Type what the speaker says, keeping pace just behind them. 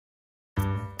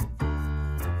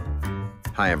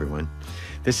Hi, everyone.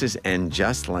 This is And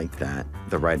Just Like That,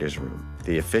 The Writer's Room,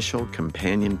 the official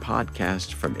companion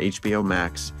podcast from HBO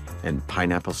Max and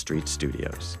Pineapple Street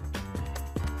Studios.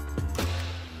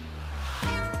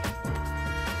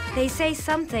 They say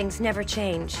some things never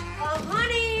change. Oh,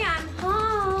 honey, I'm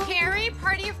home. Carrie,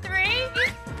 party of three?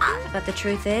 But the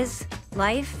truth is,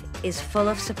 life is full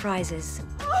of surprises.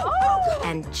 Oh.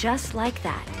 And just like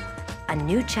that, a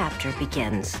new chapter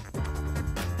begins.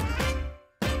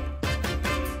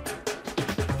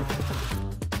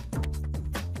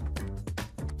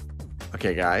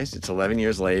 Okay, guys, it's 11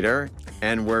 years later,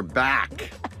 and we're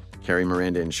back. Carrie,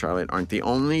 Miranda, and Charlotte aren't the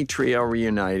only trio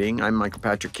reuniting. I'm Michael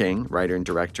Patrick King, writer and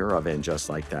director of And Just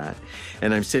Like That.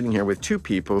 And I'm sitting here with two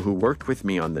people who worked with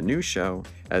me on the new show,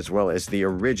 as well as the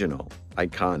original,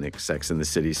 iconic Sex and the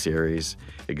City series,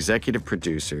 executive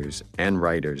producers and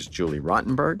writers Julie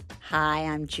Rottenberg. Hi,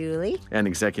 I'm Julie. And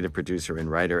executive producer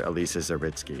and writer Elisa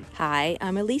Zuritsky. Hi,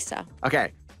 I'm Elisa.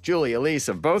 Okay. Julie,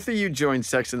 Elisa, both of you joined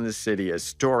Sex and the City as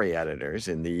story editors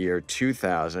in the year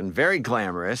 2000, very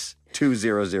glamorous,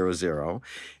 2000,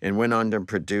 and went on to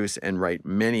produce and write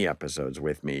many episodes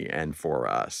with me and for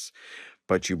us.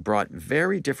 But you brought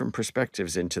very different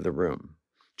perspectives into the room.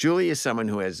 Julie is someone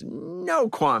who has no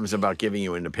qualms about giving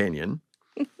you an opinion.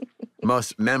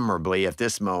 Most memorably at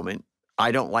this moment,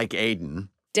 I don't like Aiden.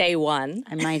 Day one.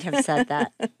 I might have said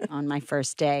that on my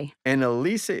first day. And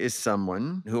Elisa is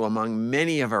someone who, among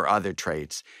many of her other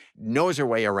traits, knows her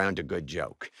way around a good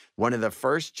joke. One of the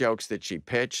first jokes that she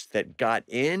pitched that got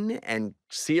in and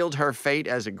sealed her fate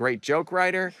as a great joke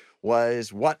writer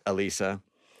was what, Elisa?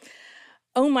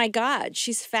 Oh my God,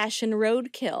 she's fashion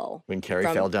roadkill. When Carrie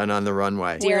fell down on the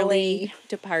runway. Dearly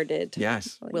departed.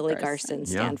 Yes. Willie Garson,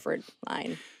 Stanford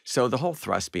line. So the whole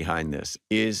thrust behind this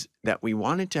is that we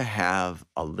wanted to have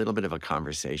a little bit of a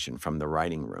conversation from the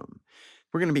writing room.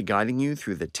 We're going to be guiding you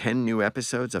through the 10 new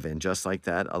episodes of And Just Like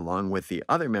That, along with the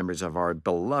other members of our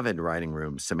beloved writing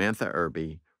room, Samantha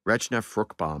Irby, Rechna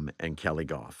Fruchbaum, and Kelly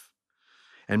Goff.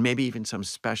 And maybe even some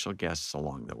special guests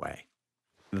along the way.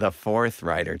 The fourth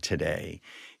writer today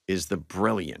is the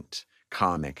brilliant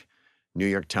comic, New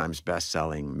York Times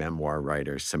bestselling memoir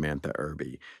writer Samantha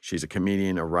Irby. She's a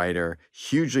comedian, a writer,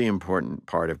 hugely important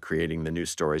part of creating the new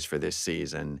stories for this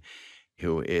season,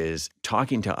 who is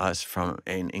talking to us from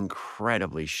an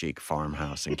incredibly chic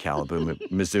farmhouse in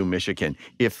Kalamazoo, Michigan,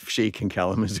 if chic in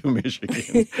Kalamazoo,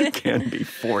 Michigan can be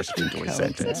forced into a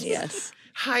sentence. Yes.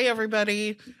 Hi,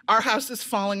 everybody. Our house is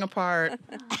falling apart.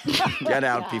 Get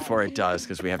out before it does,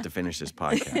 because we have to finish this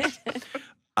podcast.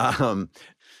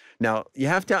 Now, you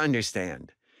have to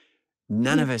understand,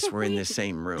 none of us were in the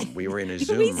same room. We were in a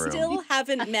Zoom room. We still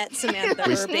haven't met Samantha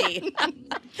Irby.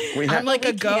 I'm like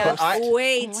a ghost.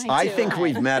 I think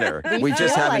we've met her. We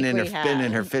just haven't been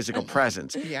in her physical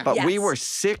presence. Yeah. But we were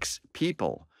 6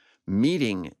 people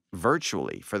meeting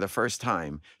virtually for the first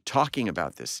time, talking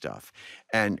about this stuff.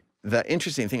 And the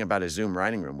interesting thing about a Zoom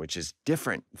writing room, which is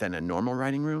different than a normal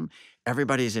writing room,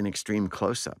 everybody's in extreme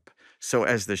close-up. So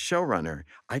as the showrunner,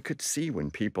 I could see when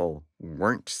people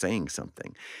weren't saying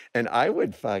something. And I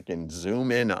would fucking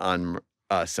zoom in on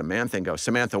Samantha and go,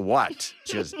 Samantha, what?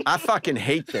 She goes, I fucking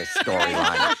hate this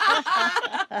storyline.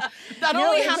 That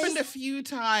only happened a few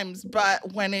times,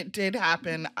 but when it did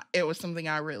happen, it was something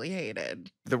I really hated.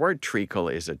 The word treacle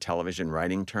is a television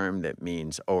writing term that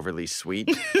means overly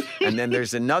sweet. And then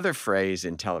there's another phrase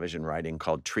in television writing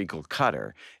called treacle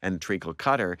cutter. And treacle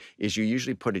cutter is you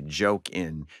usually put a joke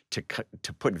in to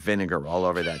put vinegar all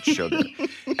over that sugar.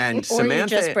 And Or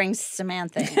Samantha, you just bring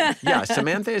Samantha in. Yeah,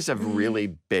 Samantha is a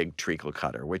really big treacle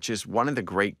cutter, which is one of the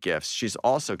great gifts. She's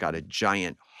also got a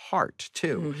giant heart,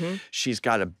 too. Mm-hmm. She's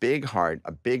got a big heart,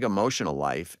 a big emotional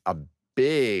life, a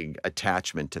big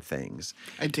attachment to things.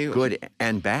 I do. Good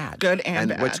and bad. Good and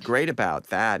bad. And what's great about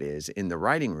that is in the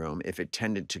writing room, if it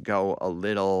tended to go a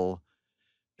little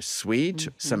sweet,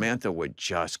 Samantha would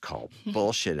just call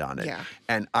bullshit on it. Yeah.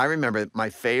 And I remember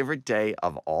my favorite day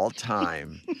of all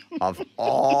time,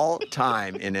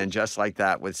 in And Just Like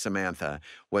That with Samantha,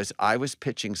 was I was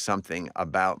pitching something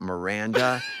about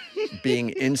Miranda being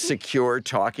insecure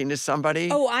talking to somebody.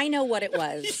 Oh, I know what it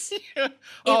was.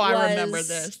 I remember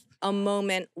this. A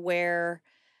moment where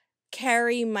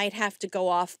Carrie might have to go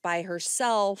off by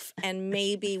herself, and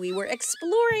maybe we were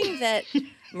exploring that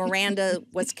Miranda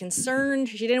was concerned.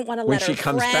 She didn't want to let her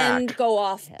friend go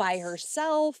off by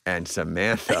herself. And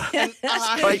Samantha.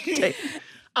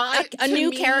 A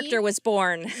new character was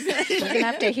born. We're going to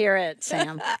have to hear it,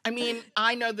 Sam. I mean,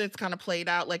 I know that's kind of played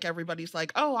out. Like everybody's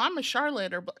like, "Oh, I'm a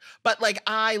Charlotte," but like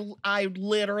I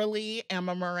literally am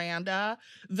a Miranda.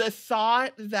 The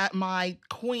thought that my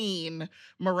queen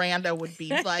Miranda would be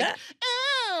like,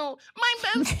 "Oh, no,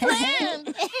 my best friend.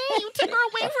 You took her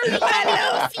away from me.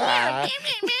 I love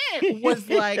you. Was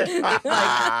like, it like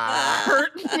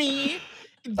hurt me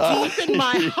deep in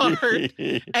my heart.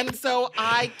 And so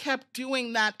I kept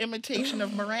doing that imitation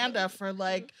of Miranda for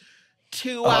like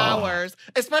 2 hours,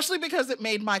 especially because it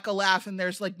made Michael laugh, and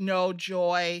there's like no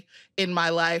joy in my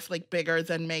life like bigger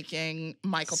than making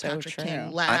Michael Patrick King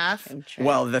laugh.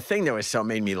 Well, the thing that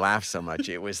made me laugh so much,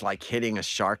 it was like hitting a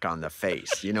shark on the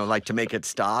face, like to make it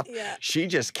stop. Yeah. She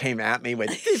just came at me with,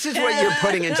 this is what you're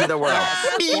putting into the world.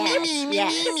 Me.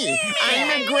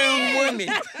 I'm a grown woman.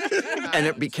 And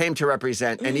it became to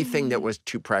represent anything that was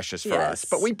too precious for us.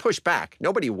 But we push back.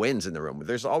 Nobody wins in the room.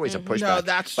 There's always a pushback. No,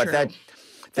 that's true.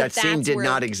 That scene did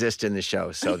not exist in the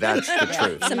show, so that's the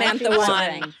truth. Samantha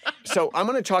won. So I'm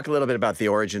going to talk a little bit about the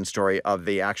origin story of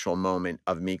the actual moment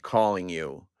of me calling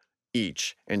you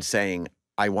each and saying,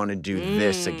 I want to do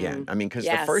this again. I mean, because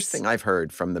the first thing I've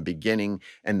heard from the beginning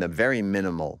and the very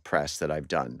minimal press that I've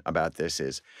done about this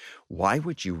is, why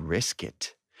would you risk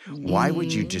it? Why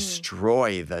would you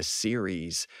destroy the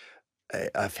series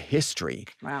of history?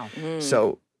 Wow.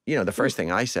 So, the first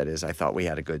thing I said is I thought we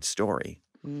had a good story.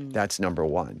 That's number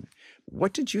one.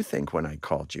 What did you think when I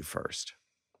called you first?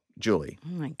 Julie? Oh,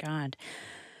 my God.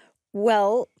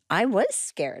 Well, I was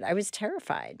scared. I was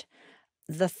terrified.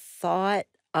 The thought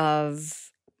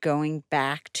of going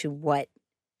back to what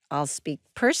I'll speak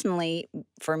personally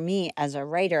for me as a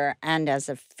writer and as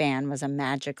a fan was a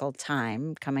magical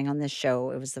time coming on this show.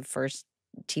 It was the first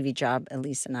TV job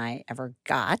Elisa and I ever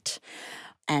got.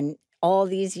 And all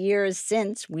these years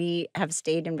since, we have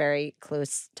stayed in very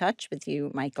close touch with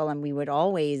you, Michael, and we would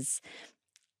always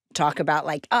talk about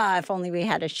like, if only we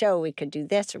had a show, we could do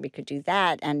this or we could do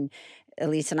that. And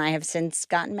Elise and I have since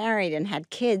gotten married and had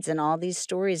kids and all these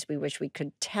stories we wish we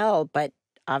could tell, but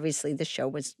obviously the show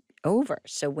was over.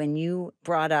 So when you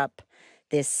brought up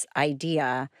this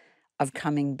idea of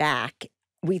coming back,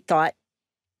 we thought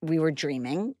we were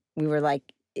dreaming. We were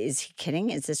like, is he kidding?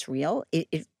 Is this real?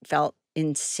 It felt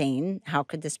insane. How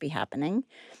could this be happening?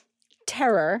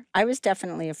 Terror. I was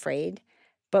definitely afraid,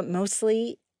 but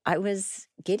mostly I was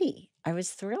giddy. I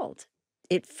was thrilled.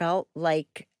 It felt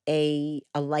like a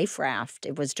life raft.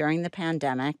 It was during the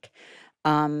pandemic,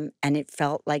 and it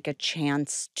felt like a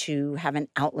chance to have an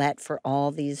outlet for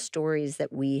all these stories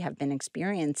that we have been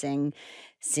experiencing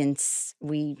since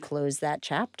we closed that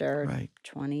chapter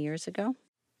 20 years ago.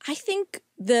 I think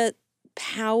the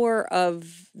power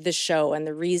of the show and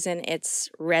the reason it's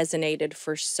resonated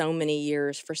for so many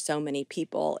years for so many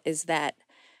people is that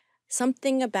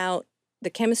something about the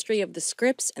chemistry of the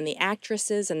scripts and the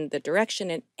actresses and the direction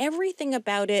and everything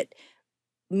about it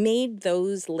made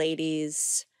those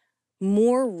ladies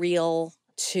more real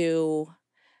to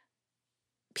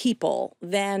people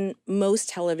than most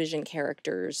television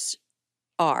characters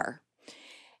are.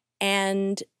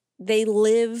 And they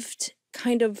lived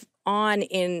kind of on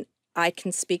in, I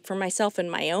can speak for myself in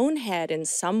my own head in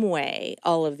some way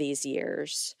all of these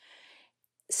years.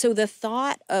 So the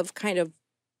thought of kind of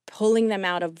pulling them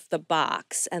out of the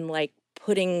box and like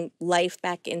putting life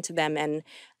back into them and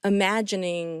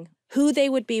imagining who they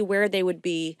would be, where they would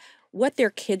be, what their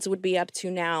kids would be up to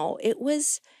now, it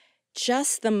was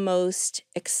just the most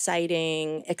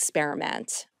exciting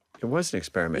experiment. It was an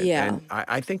experiment. Yeah. And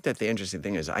I think that the interesting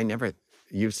thing is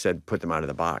you said put them out of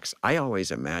the box. I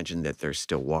always imagine that they're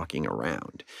still walking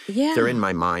around. Yeah. They're in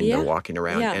my mind, they're walking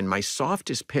around. Yeah. And my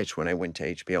softest pitch when I went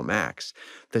to HBO Max,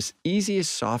 this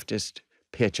easiest, softest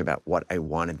pitch about what I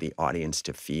wanted the audience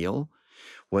to feel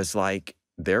was like,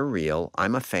 they're real,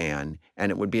 I'm a fan, and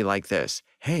it would be like this.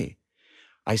 Hey,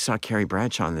 I saw Carrie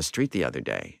Bradshaw on the street the other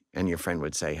day. And your friend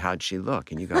would say, how'd she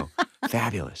look? And you go,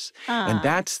 fabulous. And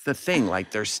that's the thing,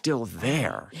 like they're still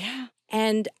there. Yeah.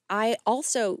 And I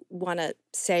also want to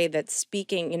say that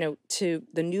speaking, to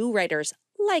the new writers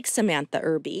like Samantha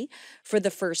Irby for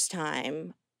the first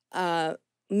time,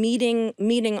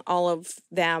 meeting all of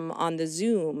them on the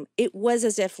Zoom, it was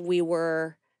as if we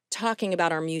were talking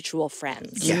about our mutual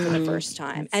friends for the first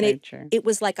time. That's And it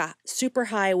was like a super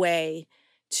highway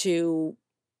to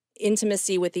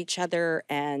intimacy with each other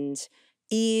and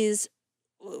ease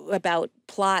about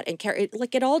plot and character.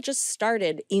 Like it all just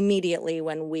started immediately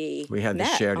when we had the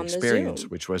met shared on the experience, Zoom.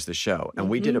 which was the show. And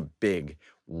we did a big,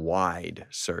 wide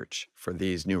search for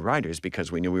these new writers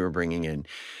because we knew we were bringing in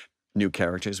new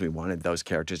characters. We wanted those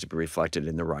characters to be reflected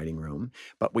in the writing room,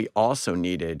 but we also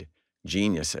needed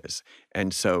geniuses.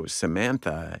 And so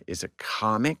Samantha is a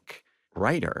comic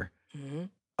writer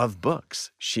of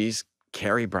books. She's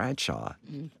Carrie Bradshaw.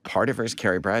 Part of her is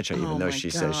Carrie Bradshaw, even though she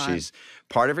says she's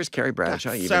part of her is Carrie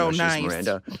Bradshaw, even though she's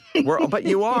Miranda. But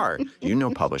you are. You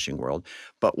know publishing world.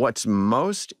 But what's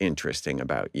most interesting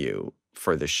about you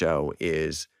for the show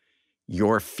is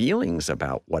your feelings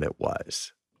about what it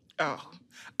was.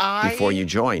 Before you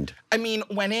joined. I mean,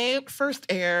 when it first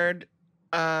aired,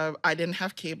 I didn't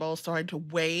have cable, so I had to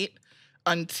wait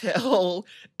until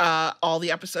all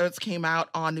the episodes came out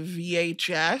on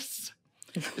VHS.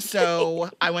 So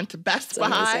I went to Best Buy.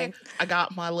 Amazing. I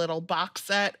got my little box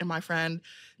set, and my friend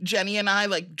Jenny and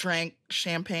I drank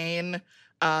champagne,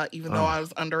 even though I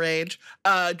was underage.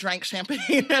 Drank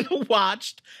champagne and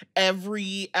watched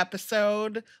every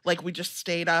episode. We just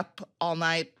stayed up all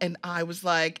night, and I was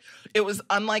it was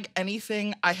unlike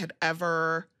anything I had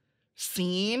ever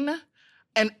seen.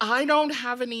 And I don't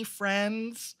have any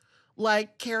friends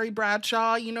like Carrie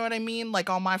Bradshaw, you know what I mean?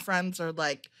 All my friends are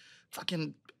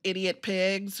fucking idiot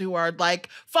pigs who are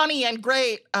funny and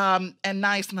great and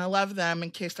nice, and I love them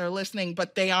in case they're listening,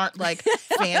 but they aren't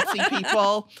fancy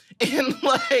people in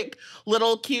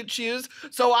little cute shoes.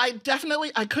 So I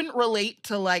couldn't relate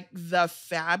to the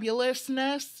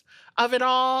fabulousness of it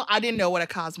all. I didn't know what a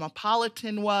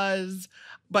cosmopolitan was,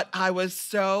 but I was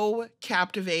so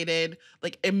captivated,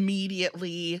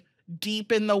 immediately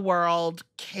deep in the world,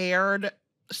 cared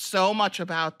so much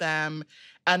about them,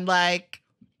 and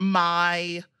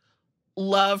my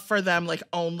love for them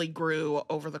only grew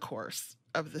over the course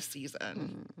of the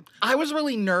season. I was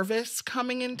really nervous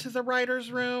coming into the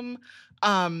writer's room,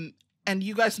 and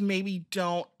you guys maybe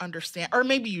don't understand, or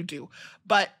maybe you do,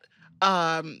 but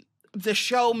the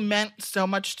show meant so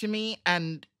much to me,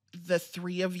 and the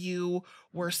three of you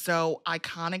were so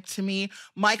iconic to me.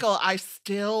 Michael, I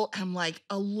still am a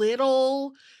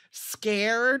little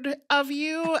scared of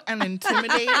you and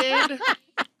intimidated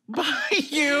by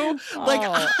you.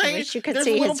 I wish you could there's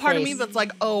see a little his part face. of me that's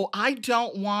I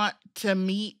don't want to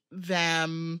meet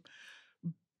them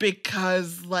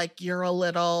because you're a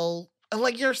little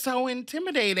you're so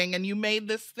intimidating, and you made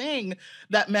this thing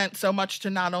that meant so much to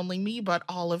not only me but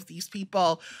all of these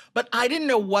people. But I didn't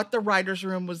know what the writer's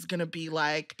room was going to be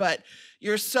like. But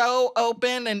you're so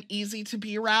open and easy to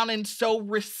be around and so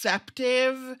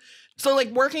receptive. So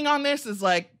working on this is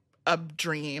a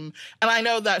dream. And I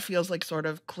know that feels sort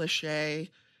of cliche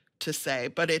to say,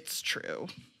 but it's true.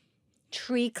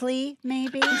 Treacly,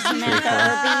 maybe? Samantha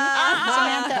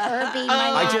Irby.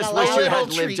 I just wish you had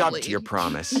lived up to your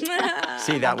promise.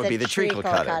 See, that would be the treacle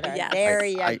cutter. Yes. There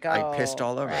you go. I pissed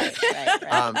all over it. Right.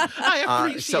 I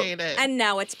appreciate it. And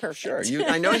now it's perfect. Sure.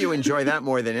 I know you enjoy that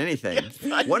more than anything.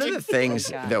 Yes, One of the things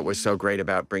that was so great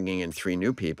about bringing in 3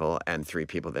 new people and 3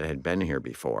 people that had been here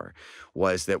before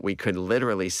was that we could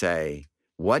literally say,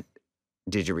 what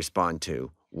did you respond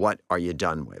to? What are you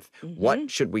done with? What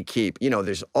should we keep?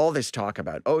 There's all this talk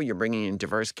about, you're bringing in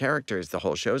diverse characters. The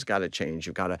whole show's got to change.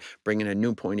 You've got to bring in a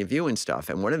new point of view and stuff.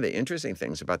 And one of the interesting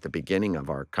things about the beginning of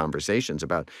our conversations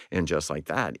about And Just Like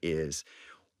That is,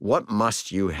 what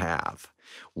must you have?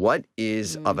 What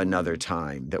is of another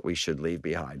time that we should leave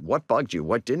behind? What bugged you?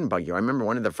 What didn't bug you? I remember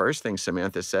one of the first things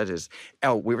Samantha said is,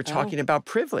 we were talking about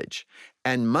privilege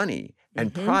and money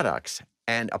and products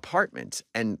and apartments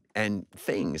and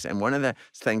things. And one of the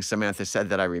things Samantha said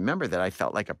that I remember that I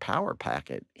felt like a power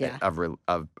packet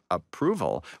of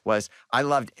approval was, I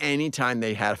loved any time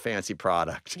they had a fancy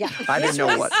product. Yeah. I didn't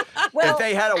know what. If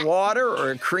they had a water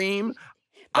or a cream,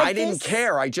 I didn't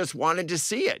care. I just wanted to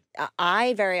see it.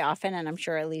 I very often, and I'm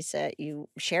sure, Elisa, you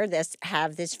share this,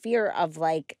 have this fear of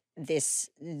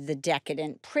the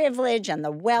decadent privilege and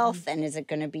the wealth, and is it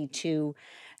going to be too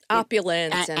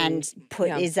opulence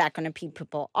is that going to pee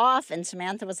people off? And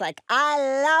Samantha was like,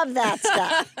 I love that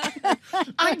stuff.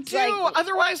 I do.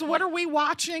 Otherwise, what are we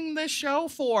watching this show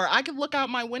for? I could look out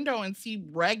my window and see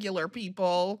regular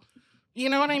people. You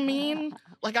know what I mean?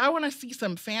 I want to see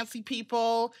some fancy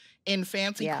people in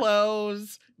fancy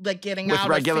clothes, getting with out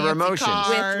regular of fancy emotions, cars.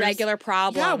 with regular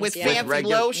problems, yeah, with fancy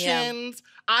lotions. Yeah.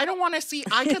 I don't want to see.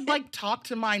 I could talk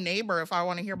to my neighbor if I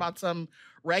want to hear about some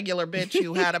regular bitch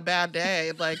who had a bad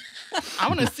day. I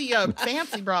want to see a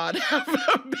fancy broad have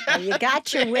a bad You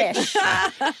got your wish.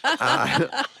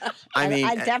 I mean,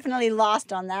 I definitely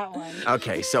lost on that one.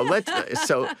 Okay, so let's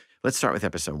start with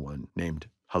episode 1, named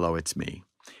 "Hello, It's Me,"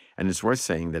 and it's worth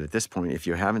saying that at this point, if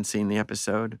you haven't seen the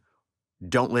episode,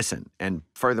 don't listen. And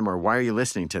furthermore, why are you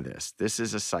listening to this? This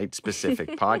is a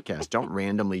site-specific podcast. Don't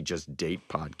randomly just date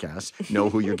podcasts.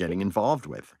 Know who you're getting involved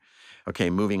with.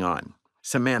 Okay, moving on.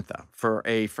 Samantha, for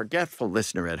a forgetful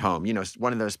listener at home,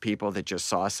 one of those people that just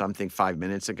saw something 5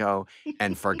 minutes ago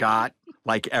and forgot,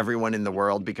 like everyone in the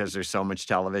world because there's so much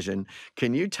television,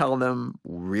 can you tell them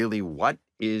really what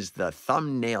is the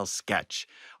thumbnail sketch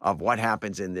of what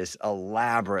happens in this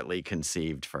elaborately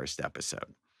conceived first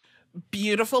episode.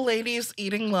 Beautiful ladies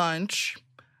eating lunch,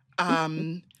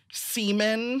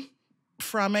 semen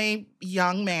from a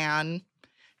young man,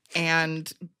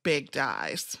 and big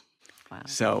dies. Wow.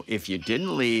 So if you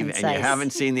didn't leave and you Concise. haven't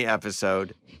seen the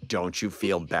episode, don't you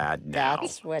feel bad now?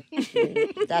 That's what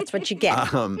you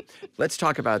get. Let's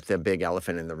talk about the big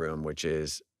elephant in the room, which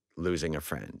is losing a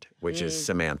friend, which is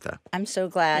Samantha. I'm so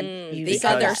glad you the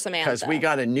said other that. Samantha. Because we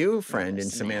got a new friend in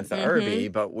Samantha Irby,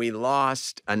 but we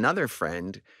lost another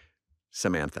friend,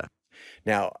 Samantha.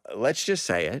 Now, let's just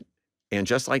say it, and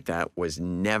just like that was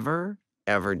never,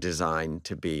 ever designed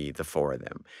to be the four of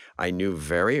them. I knew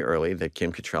very early that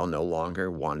Kim Cattrall no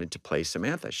longer wanted to play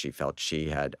Samantha. She felt she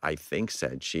had, I think,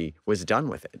 said she was done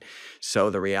with it. So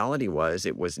the reality was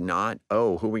it was not,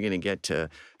 oh, who are we going to get to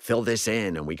fill this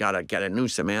in? And we got to get a new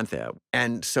Samantha.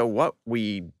 And so what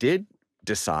we did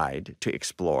decide to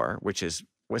explore, which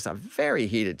was a very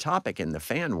heated topic in the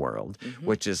fan world,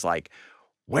 which is like,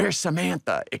 where's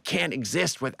Samantha? It can't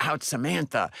exist without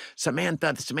Samantha.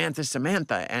 Samantha, Samantha,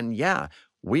 Samantha. And yeah,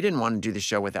 we didn't want to do the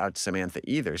show without Samantha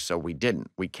either, so we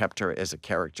didn't. We kept her as a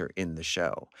character in the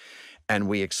show. And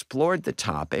we explored the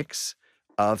topics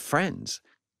of friends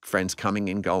coming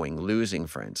and going, losing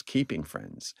friends, keeping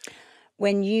friends.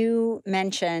 When you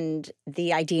mentioned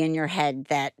the idea in your head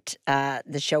that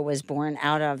the show was born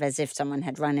out of as if someone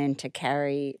had run into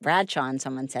Carrie Bradshaw and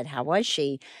someone said, how was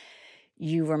she?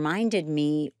 You reminded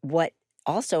me what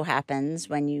also happens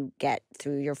when you get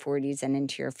through your 40s and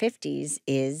into your 50s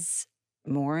is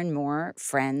more and more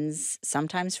friends,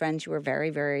 sometimes friends you were very,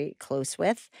 very close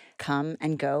with, come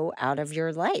and go out of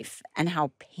your life, and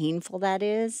how painful that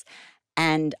is.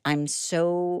 And I'm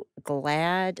so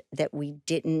glad that we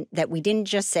didn't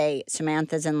just say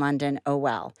Samantha's in London, oh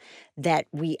well, that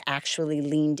we actually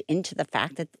leaned into the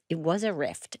fact that it was a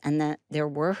rift and that there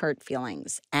were hurt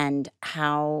feelings and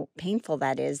how painful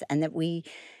that is, and that we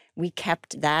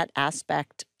kept that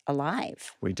aspect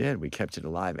alive. We did. We kept it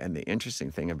alive. And the interesting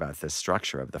thing about the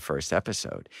structure of the first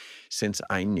episode, since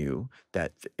I knew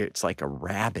that it's like a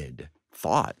rabid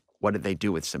thought, what did they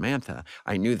do with Samantha?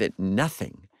 I knew that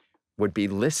nothing would be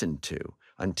listened to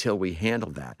until we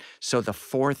handled that. So the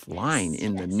fourth line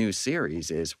in the new series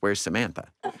is, where's Samantha?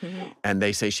 And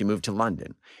they say she moved to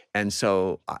London. And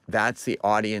so that's the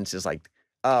audience is like,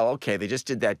 oh, okay, they just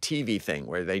did that TV thing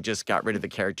where they just got rid of the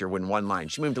character in one line.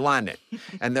 She moved to London.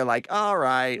 And they're like, all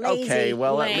right, Lazy, okay,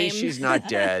 well, lame. at least she's not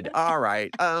dead. All right,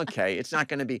 okay, it's not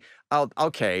going to be,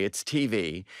 okay, it's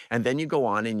TV. And then you go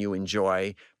on and you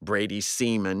enjoy Brady's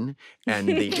semen and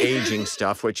the aging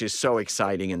stuff, which is so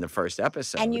exciting in the first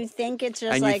episode. And you think it's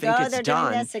just And like, you think oh, it's they're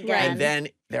done. doing this again. And then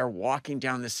they're walking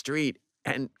down the street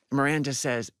and Miranda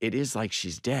says, it is like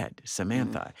she's dead,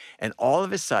 Samantha. And all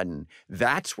of a sudden,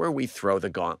 that's where we throw the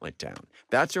gauntlet down.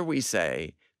 That's where we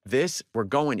say, we're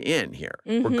going in here.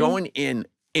 We're going in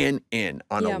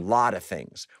on a lot of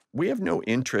things. We have no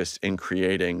interest in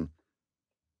creating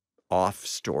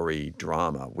off-story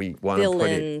drama. We want to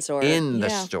put it in the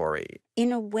story.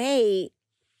 In a way,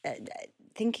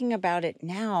 thinking about it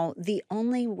now, the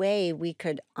only way we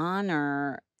could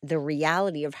honor the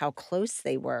reality of how close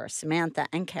they were, Samantha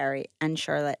and Carrie and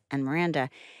Charlotte and Miranda,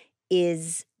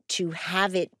 is to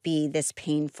have it be this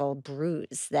painful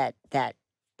bruise that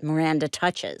Miranda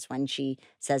touches when she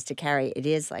says to Carrie, it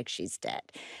is like she's dead.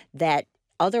 That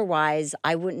otherwise,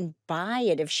 I wouldn't buy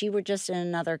it if she were just in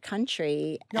another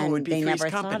country No, it and would be they Three's never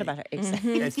Company. thought about her.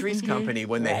 Exactly. At Three's Company,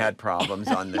 when they had problems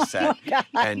on the set,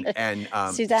 and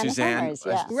Suzanne Summers,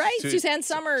 yeah. Right, Suzanne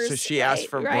Summers. So she asked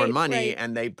for more Right, money, right.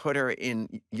 and they put her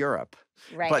in Europe.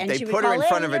 Right. But And they she would put her call in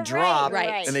front of a you're drop,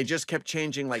 Right. and they just kept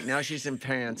changing. Like now she's in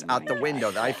pants out the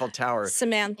window, the Eiffel Tower.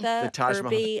 Samantha the Taj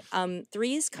Mahal. Irby,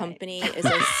 Three's Company is a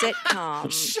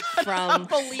sitcom from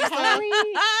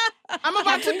I'm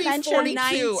about to be mention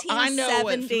 42. I know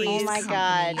what 1970s. Three's Oh my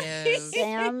God. Company is.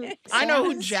 Sam, I know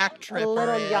who Sam's Jack Tripper a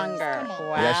little is. younger. Come on.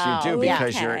 Wow. Yes, you do, Yeah.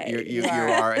 because you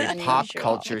are a pop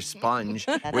culture sponge,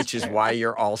 which is why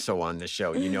you're also on the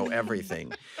show. You know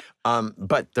everything.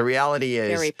 But the reality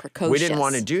is, Very we didn't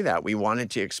want to precocious. do that. We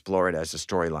wanted to explore it as a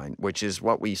storyline, which is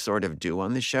what we sort of do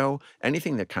on the show.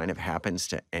 Anything that kind of happens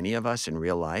to any of us in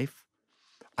real life,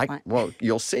 well,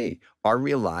 you'll see. Our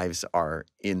real lives are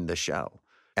in the show.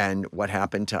 And what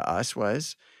happened to us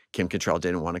was Kim Cattrall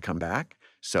didn't want to come back.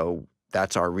 So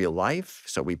that's our real life.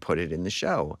 So we put it in the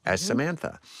show as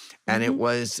Samantha. And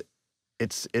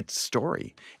it's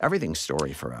story. Everything's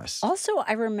story for us. Also,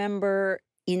 I remember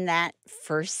in that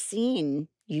first scene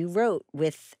you wrote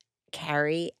with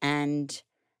Carrie and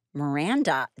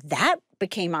Miranda, that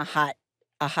became a hot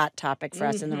a hot topic for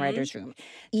us in the writer's room.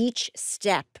 Each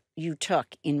step you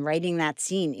took in writing that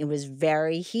scene, it was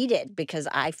very heated because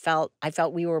I felt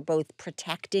we were both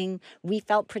we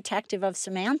felt protective of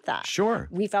Samantha. Sure.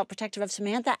 We felt protective of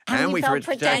Samantha And we felt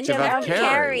felt protective of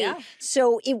Carrie. Yeah.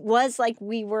 So it was like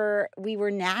we were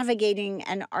navigating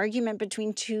an argument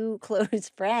between two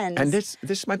close friends. And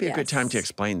this might be a good time to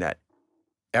explain that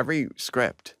every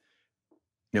script,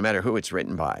 no matter who it's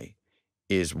written by,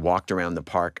 is walked around the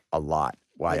park a lot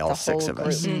by all six of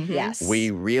us. Yes.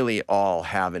 We really all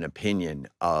have an opinion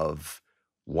of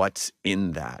what's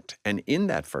in that. And in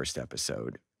that first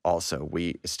episode, also,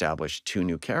 we established 2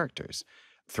 new characters.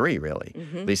 3, really.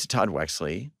 Lisa Todd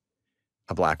Wexley,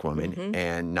 a Black woman,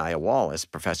 and Nya Wallace,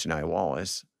 Professor Nya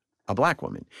Wallace, a Black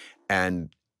woman. And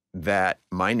that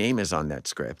my name is on that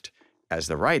script as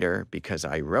the writer because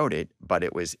I wrote it, but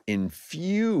it was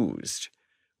infused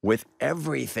with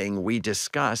everything we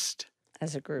discussed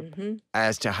as a group.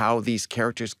 as to how these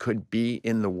characters could be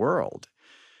in the world.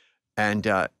 And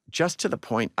just to the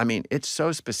point, I mean, it's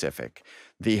so specific.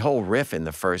 The whole riff in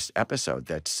the first episode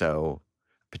that's so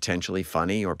potentially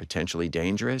funny or potentially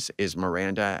dangerous is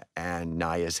Miranda and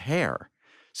Nya's hair.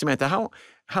 Samantha,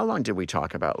 how long did we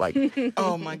talk about, like,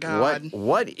 Oh my God.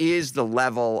 what is the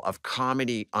level of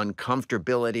comedy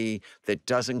uncomfortability that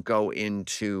doesn't go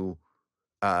into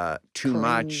too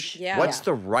much? Yeah. What's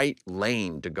the right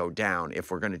lane to go down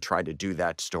if we're going to try to do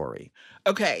that story?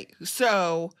 Okay,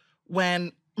 so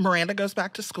when Miranda goes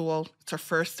back to school, it's her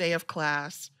first day of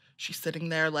class. She's sitting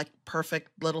there like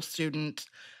perfect little student.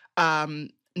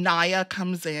 Nya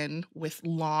comes in with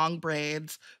long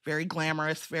braids, very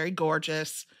glamorous, very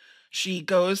gorgeous. She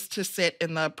goes to sit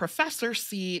in the professor's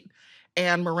seat,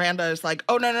 and Miranda is like,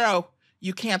 oh, no,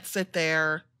 you can't sit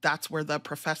there. That's where the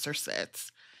professor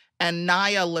sits. And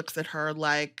Nya looks at her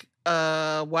like,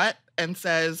 what? And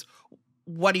says,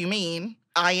 what do you mean?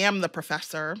 I am the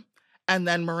professor. And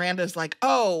then Miranda's like,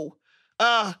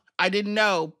 I didn't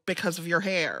know because of your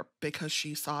hair, because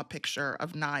she saw a picture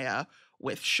of Nya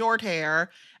with short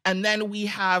hair. And then we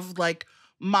have like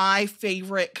my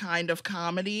favorite kind of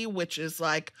comedy, which is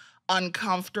like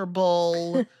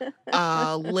uncomfortable,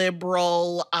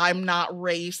 liberal. I'm not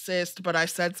racist, but I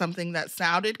said something that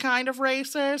sounded kind of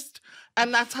racist.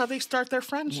 And that's how they start their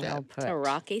friendship. Well put. It's a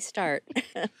rocky start.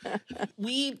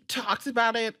 We talked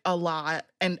about it a lot,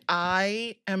 and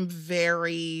I am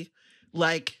very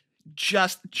like,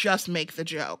 just make the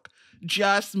joke.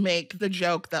 Just make the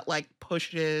joke that like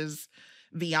pushes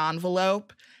the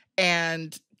envelope.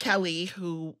 And Kelly,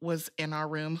 who was in our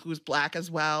room, who's Black as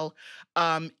well,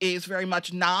 is very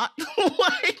much not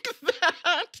like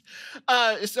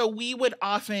that. So we would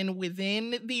often,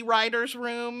 within the writer's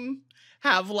room,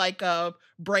 have like a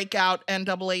breakout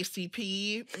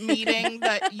NAACP meeting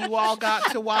that you all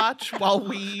got to watch while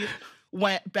we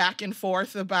went back and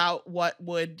forth about what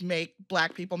would make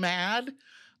Black people mad.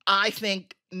 I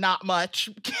think not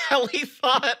much. Kelly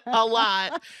thought a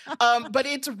lot. But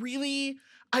it's really,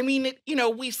 I mean,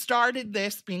 we started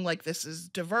this being like, this is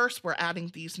diverse. We're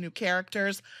adding these new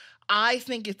characters. I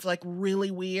think it's like really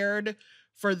weird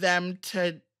for them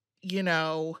to,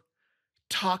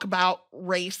 talk about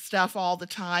race stuff all the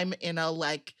time in a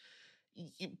like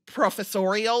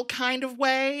professorial kind of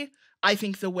way. I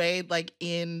think the way like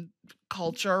in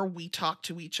culture we talk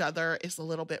to each other is a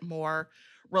little bit more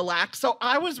relaxed. So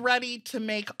I was ready to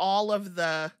make all of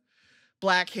the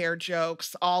Black hair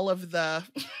jokes, all of the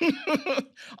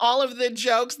all of the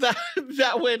jokes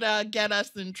that would get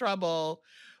us in trouble.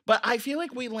 But I feel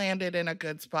like we landed in a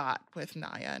good spot with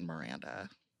Nya and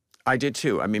Miranda. I did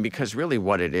too. I mean, because really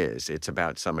what it is, it's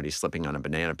about somebody slipping on a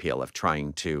banana peel of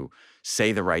trying to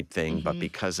say the right thing. But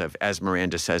because of, as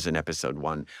Miranda says in episode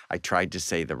 1, I tried to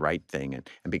say the right thing.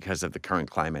 And because of the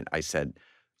current climate, I said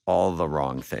all the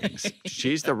wrong things.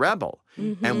 She's the rebel.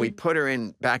 And we put her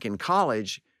back in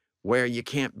college where you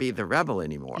can't be the rebel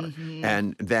anymore.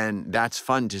 And then that's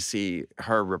fun to see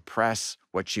her repress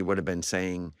what she would have been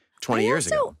saying 20 years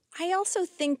ago. I also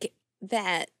think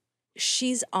that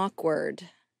she's awkward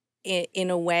in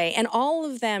a way, and all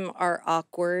of them are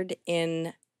awkward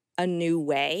in a new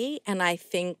way. And I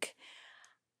think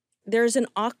there's an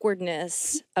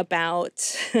awkwardness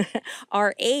about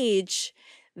our age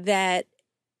that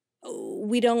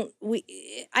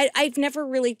I've never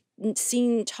really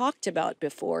seen talked about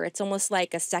before. It's almost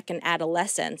like a second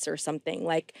adolescence or something.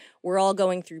 Like we're all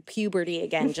going through puberty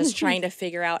again, just trying to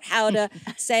figure out how to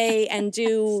say and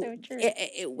do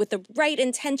with the right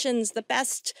intentions, the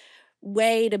best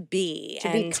way to be.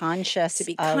 Be conscious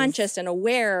and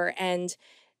aware. And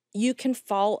you can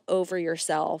fall over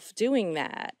yourself doing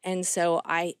that. And so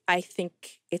I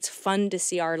think it's fun to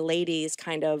see our ladies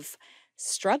kind of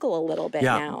struggle a little bit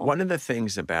Yeah, now. one of the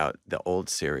things about the old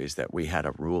series that we had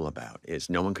a rule about is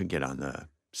no one could get on the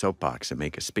soapbox and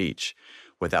make a speech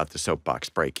without the soapbox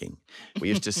breaking. We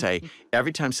used to say,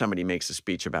 every time somebody makes a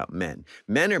speech about men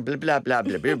are blah, blah, blah,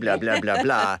 blah, blah, blah, blah, blah,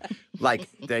 blah, like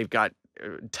they've got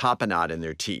tapenade in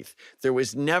their teeth. There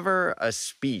was never a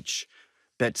speech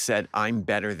that said, I'm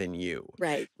better than you.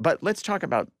 Right. But let's talk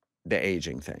about the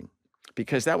aging thing,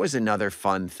 because that was another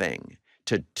fun thing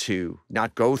to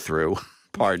not go through,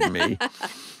 pardon me,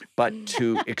 but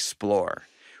to explore,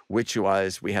 which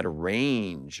was we had a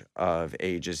range of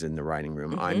ages in the writing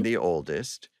room. I'm the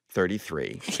oldest,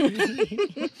 33.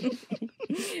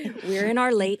 We're in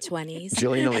our late 20s.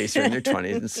 Julie and Elisa are in their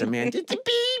 20s, and Samantha's a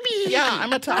baby. Yeah,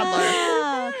 I'm a toddler.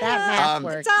 Oh, that math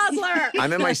works. Toddler.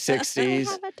 I'm in my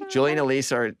 60s. Julie and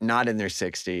Elisa are not in their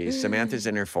 60s. Samantha's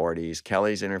in her 40s.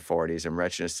 Kelly's in her 40s. And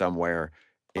Gretchen is somewhere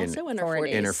Also in her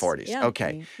 40s. in her 40s. Yeah.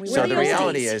 Okay. We So were the the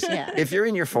reality oldies. is, Yeah. if you're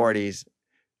in your 40s,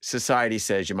 society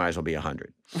says you might as well be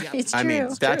 100. It's I true. mean,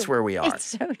 that's where we are. It's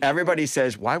so true. Everybody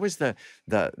says, why was the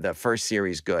first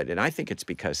series good? And I think it's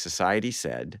because society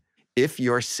said, if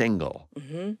you're single,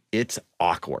 it's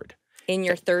awkward. In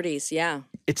your 30s, yeah.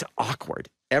 It's awkward.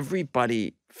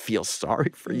 Everybody feels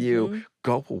sorry for you.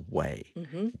 Go away.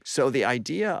 So the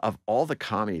idea of all the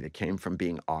comedy that came from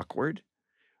being awkward,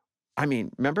 I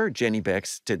mean, remember Jenny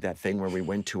Bix did that thing where we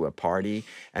went to a party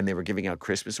and they were giving out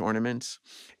Christmas ornaments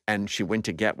and she went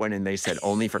to get one and they said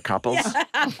only for couples?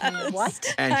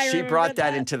 What? And I she remember brought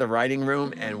that that. into the writing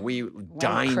room and we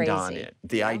dined on crazy. it.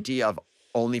 The idea of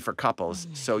only for couples.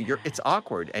 So it's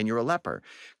awkward and you're a leper.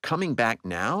 Coming back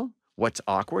now, what's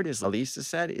awkward, as Elisa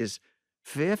said, is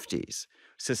 50s.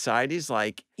 Society's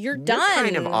like, You're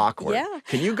kind of done." awkward. Yeah.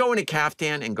 Can you go in a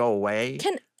caftan and go away?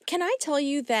 Can I tell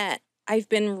you that I've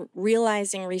been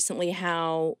realizing recently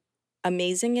how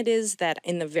amazing it is that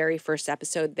in the very first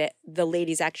episode that the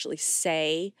ladies actually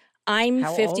say, I'm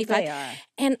How 55. old they are.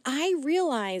 And I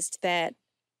realized that,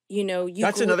 you know,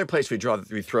 That's another place we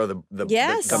throw the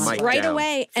Yes, the mic right down.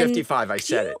 away. And 55, I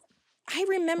said it. I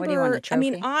remember, do you want, a I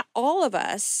mean, trophy? all of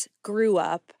us grew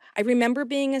up. I remember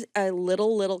being a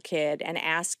little kid and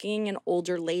asking an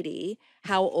older lady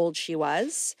how old she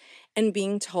was and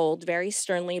being told very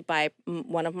sternly by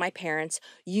one of my parents,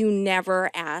 you never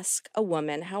ask a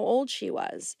woman how old she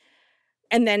was.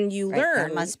 And then you Right, that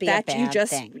learn must be a that you bad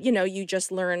just, thing. you know, you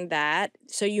just learn that.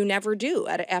 So you never do.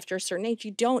 After a certain age,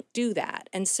 you don't do that.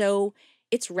 And so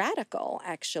it's radical,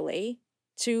 actually,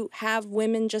 to have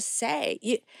women just say,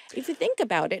 if you think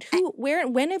about it,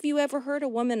 when have you ever heard a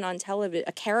woman on television,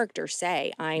 a character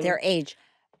say, I'm Their age.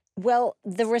 Well,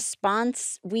 the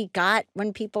response we got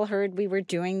when people heard we were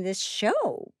doing this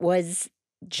show was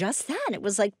just that. It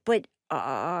was like, but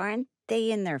aren't they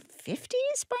in their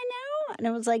 50s by now? And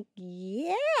it was like,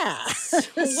 yeah.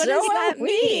 What does that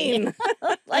mean?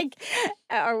 Like,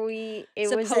 are we?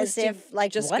 It was Supposed as to if,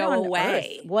 like, just what go on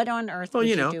away. earth? What on earth Well, would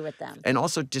you you know, do with them? And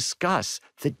also discuss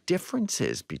the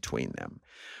differences between them.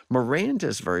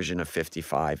 Miranda's version of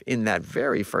 55 in that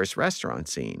very first restaurant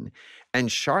scene and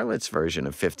Charlotte's version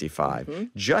of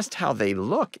 55, just how they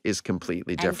look is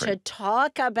completely different. And to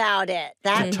talk about it.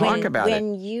 That talk when, about it.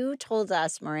 when you told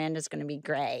us Miranda's going to be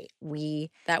gray,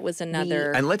 That was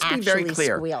another. And let's be very actually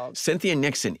clear, squealed. Cynthia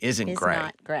Nixon isn't Is gray.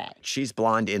 not gray. She's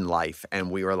blonde in life. And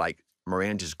we were like,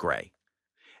 Miranda's gray.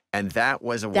 And that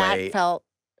was a That way. felt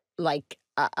like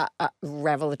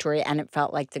revelatory, and it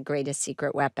felt like the greatest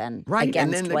secret weapon Right, and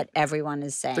against then what everyone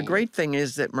is saying. The great thing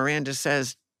is that Miranda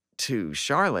says to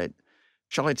Charlotte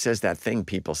says that thing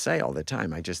people say all the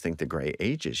time, I just think the gray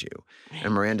ages you.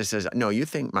 And Miranda says, no, you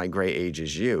think my gray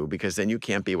ages you because then you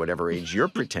can't be whatever age you're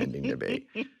pretending to be.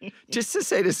 Just to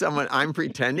say to someone, I'm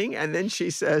pretending. And then she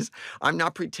says, I'm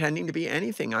not pretending to be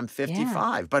anything. I'm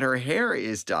 55, but her hair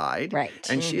is dyed. Right.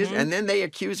 And she is, and then they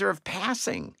accuse her of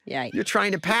passing. Yeah. You're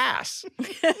trying to pass.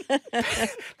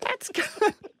 That's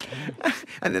good.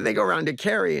 And then they go around to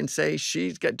Carrie and say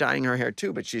she's dyeing her hair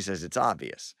too, but she says it's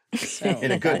obvious. So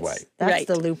In a good way. That's Right.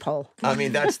 the loophole. I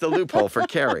mean, that's the loophole for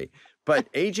Carrie. But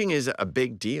aging is a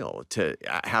big deal to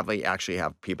actually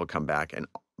have people come back,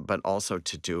 but also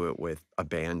to do it with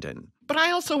abandon. But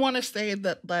I also want to say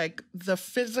that, like, the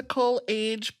physical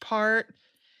age part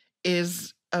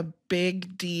is a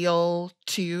big deal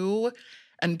too.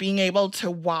 And being able to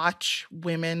watch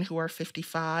women who are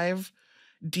 55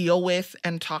 deal with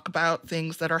and talk about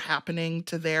things that are happening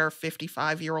to their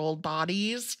 55-year-old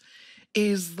bodies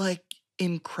is, like,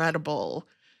 incredible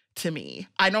to me.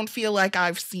 I don't feel like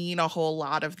I've seen a whole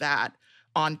lot of that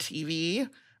on TV.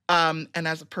 And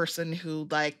as a person who,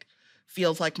 like,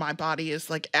 feels like my body is,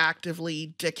 like,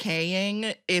 actively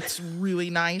decaying, it's really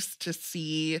nice to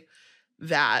see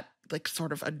that like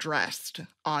sort of addressed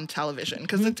on television.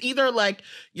 Because it's either like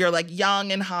you're like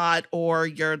young and hot or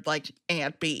you're like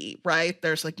Aunt B, right?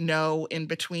 There's like no in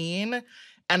between.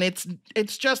 And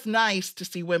it's just nice to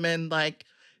see women like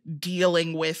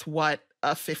dealing with what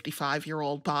a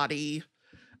 55-year-old body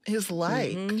is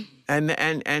like.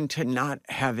 And to not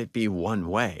have it be one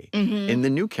way. In the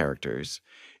new characters,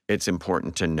 it's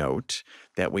important to note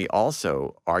that we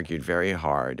also argued very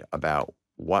hard about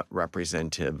what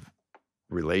representative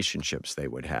relationships they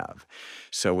would have.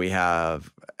 So we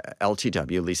have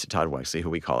LTW, Lisa Todd Wexley, who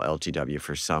we call LTW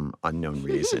for some unknown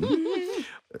reason.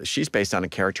 She's based on a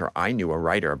character I knew, a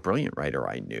writer, a brilliant writer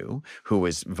I knew, who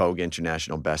was Vogue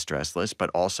International Best Dressed list, but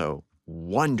also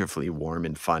wonderfully warm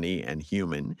and funny and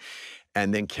human.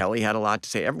 And then Kelly had a lot to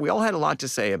say. We all had a lot to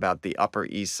say about the Upper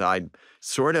East Side,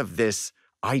 sort of this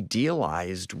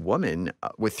idealized woman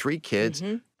with 3 kids,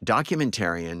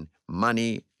 documentarian,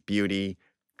 money, beauty,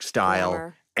 style,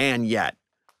 Glamour. and yet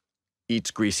eats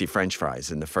greasy French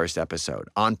fries in the first episode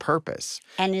on purpose.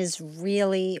 And is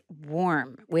really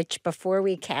warm, which before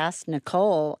we cast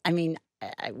Nicole, I mean,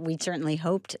 we certainly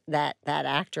hoped that that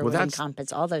actor would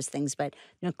encompass all those things. But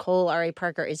Nicole Ari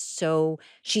Parker is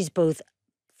she's both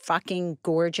fucking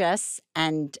gorgeous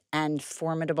and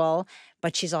formidable,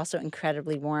 but she's also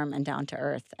incredibly warm and down to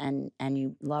earth, and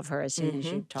you love her as soon as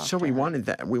you talk So to we her. wanted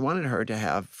that. We wanted her to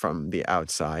have from the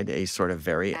outside a sort of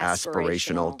very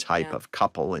aspirational type of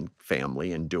couple and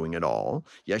family and doing it all.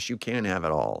 Yes, you can have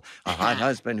it all. A hot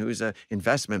husband who's an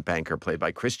investment banker played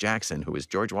by Chris Jackson, who is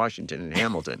George Washington in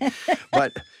Hamilton.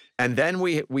 And then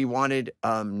we wanted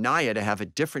Nya to have a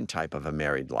different type of a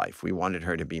married life. We wanted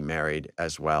her to be married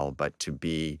as well, but to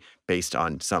be based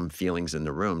on some feelings in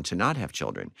the room, to not have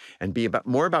children and be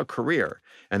more about career.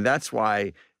 And that's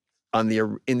why in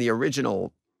the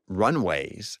original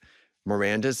runways,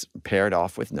 Miranda's paired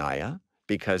off with Nya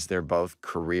because they're both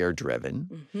career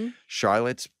driven.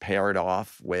 Charlotte's paired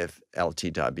off with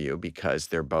LTW because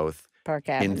they're both, Park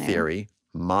Avenue. in theory,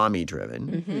 mommy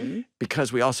driven.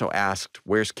 Because we also asked,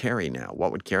 where's Carrie now?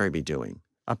 What would Carrie be doing?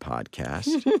 A podcast.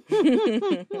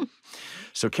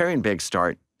 So Carrie and Big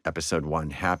start episode 1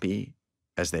 happy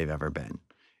as they've ever been.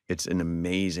 It's an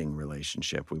amazing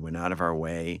relationship. We went out of our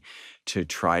way to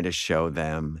try to show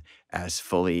them as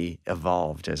fully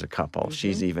evolved as a couple.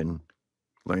 She's even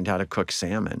learned how to cook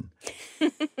salmon.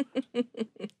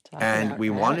 And we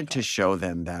wanted to show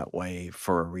them that way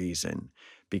for a reason,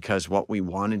 because what we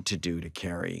wanted to do to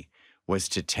Carrie was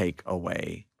to take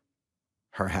away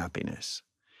her happiness,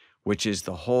 which is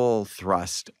the whole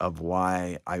thrust of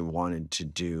why I wanted to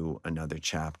do another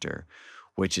chapter,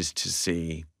 which is to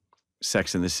see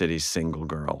Sex and the City's single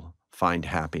girl find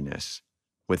happiness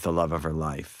with the love of her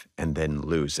life and then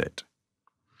lose it.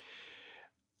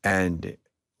 And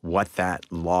what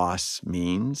that loss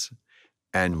means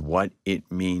and what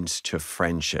it means to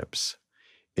friendships.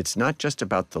 It's not just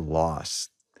about the loss,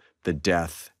 the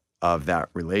death of that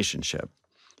relationship.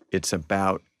 It's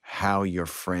about how your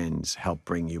friends help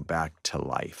bring you back to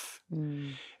life.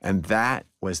 And that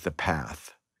was the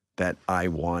path that I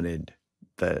wanted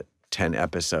the 10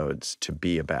 episodes to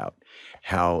be about.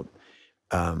 How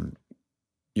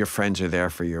your friends are there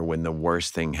for you when the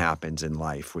worst thing happens in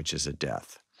life, which is a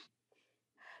death.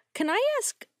 Can I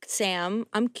ask Sam,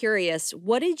 I'm curious,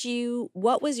 what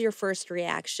was your first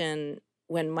reaction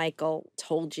when Michael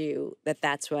told you that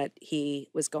that's what he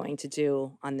was going to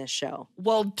do on this show?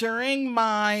 Well, during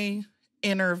my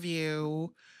interview,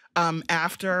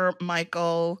 after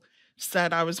Michael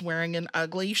said I was wearing an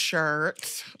ugly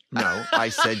shirt. No, I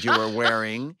said you were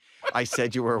wearing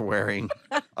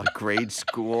a grade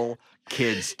school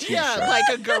kids t-shirt. Yeah, like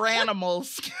a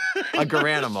Garanimals. A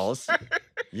Garanimals.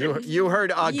 You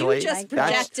heard ugly. You just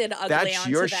projected ugly that's onto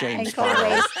your that. shame And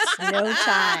spiral. wastes no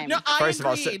time. No, I First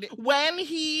agreed. of all, when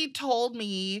he told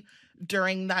me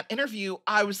during that interview,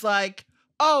 I was like,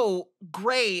 oh,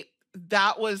 great.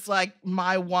 That was like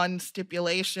my one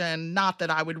stipulation. Not that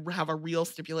I would have a real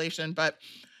stipulation, but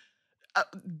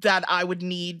that I would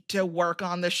need to work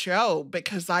on the show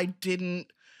because I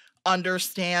didn't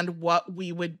understand what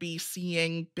we would be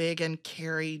seeing Big and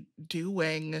Carrie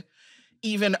doing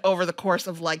even over the course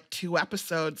of like 2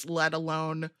 episodes, let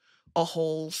alone a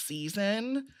whole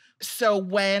season. So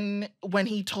when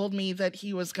he told me that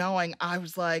he was going, I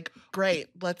was like, great,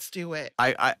 let's do it.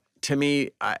 To me,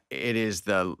 it is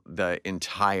the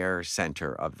entire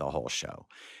center of the whole show.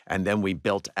 And then we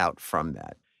built out from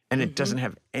that. And it doesn't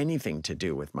have anything to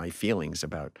do with my feelings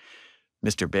about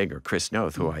Mr. Big or Chris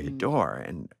Noth, who I adore.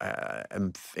 And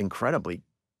I'm incredibly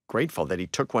grateful that he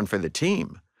took one for the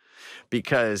team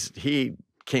because he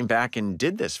came back and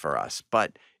did this for us.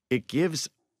 But it gives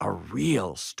a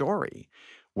real story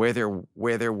where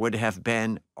there would have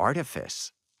been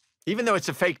artifice. Even though it's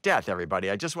a fake death,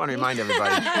 everybody. I just want to remind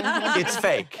everybody, it's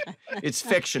fake. It's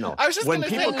fictional. I was just going to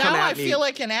say, now I feel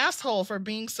like an asshole for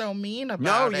being so mean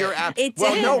about it.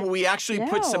 No, you're we actually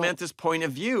put Samantha's point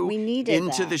of view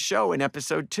into the show in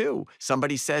episode 2.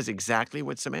 Somebody says exactly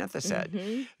what Samantha said.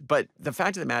 Mm-hmm. But the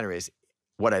fact of the matter is,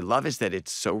 what I love is that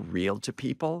it's so real to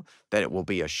people that it will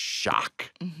be a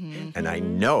shock. Mm-hmm. And I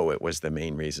know it was the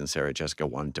main reason Sarah Jessica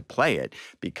wanted to play it,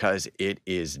 because it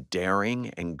is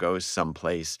daring and goes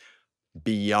someplace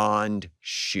beyond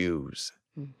shoes.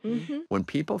 Mm-hmm. When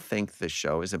people think the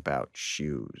show is about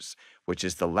shoes, which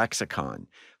is the lexicon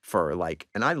for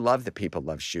and I love that people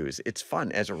love shoes. It's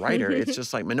fun. As a writer, it's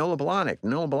just like Manolo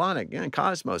Blahnik,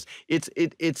 Cosmos. It's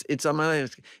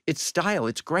style.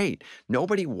 It's great.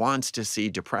 Nobody wants to see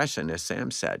depression, as Sam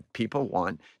said. People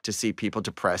want to see people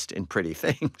depressed in pretty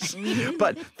things.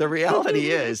 But the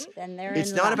reality is,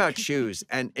 it's not about shoes.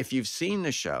 And if you've seen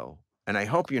the show, and I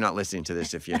hope you're not listening to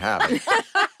this if you haven't,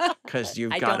 because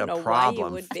you've got a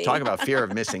problem. Talk about fear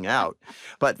of missing out.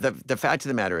 But the fact of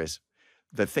the matter is,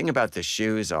 the thing about the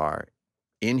shoes are,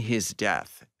 in his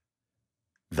death,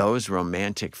 those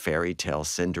romantic fairy tale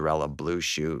Cinderella blue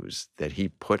shoes that he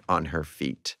put on her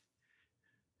feet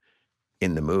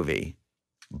in the movie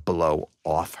blow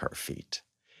off her feet.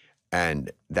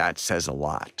 And that says a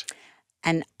lot.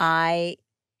 And I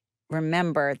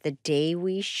remember the day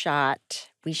we shot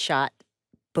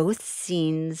both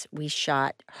scenes. We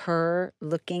shot her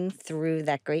looking through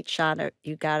that great shot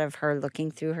you got of her looking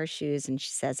through her shoes, and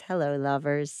she says, "Hello,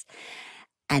 lovers."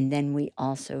 And then we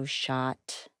also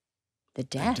shot the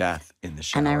death. The death in the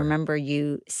shower. And I remember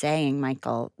you saying,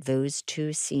 Michael, those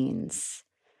two scenes,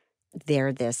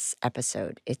 they're this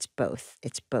episode. It's both.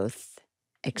 It's both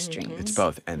extremes. It's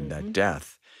both. And that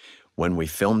death, when we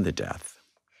filmed the death,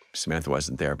 Samantha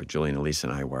wasn't there, but Julie and Elisa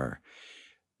and I were.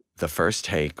 The first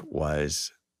take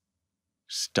was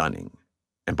stunning.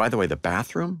 And by the way, the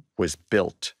bathroom was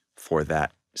built for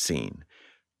that scene.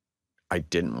 I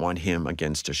didn't want him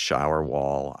against a shower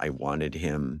wall. I wanted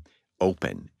him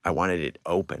open. I wanted it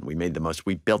open. We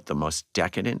built the most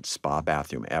decadent spa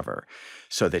bathroom ever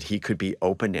so that he could be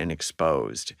open and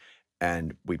exposed.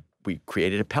 And we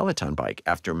created a Peloton bike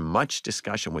after much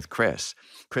discussion with Chris.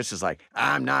 Chris is like,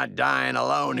 "I'm not dying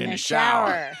alone in a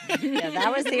shower." Yeah,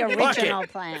 that was the original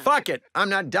plan. Fuck it. I'm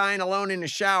not dying alone in a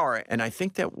shower. And I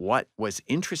think that what was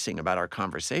interesting about our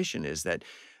conversation is that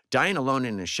dying alone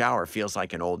in a shower feels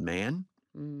like an old man.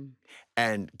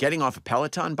 And getting off a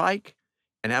Peloton bike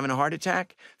and having a heart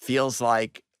attack feels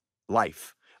like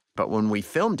life. But when we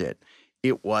filmed it,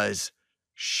 it was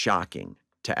shocking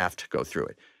to have to go through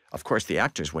it. Of course, the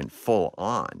actors went full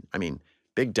on. I mean,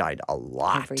 Big died a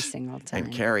lot. Every single time.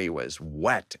 And Carrie was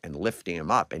wet and lifting him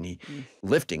up, and he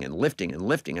lifting and lifting and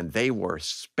lifting, and they were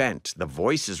spent. The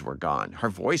voices were gone. Her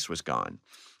voice was gone.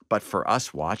 But for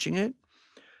us watching it,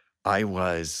 I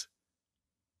was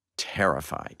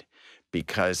terrified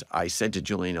because I said to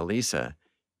Julie and Elisa,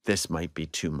 this might be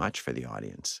too much for the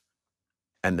audience.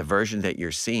 And the version that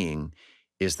you're seeing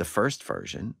is the first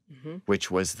version,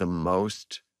 which was the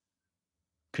most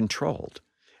controlled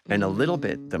and a little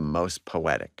bit the most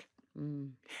poetic.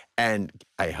 And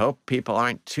I hope people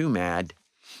aren't too mad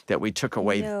that we took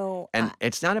away. No, and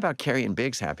it's not about Carrie and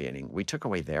Big's happy ending. We took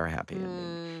away their happy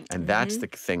ending. And that's the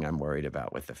thing I'm worried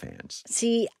about with the fans.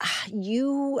 See,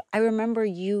 I remember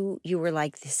you were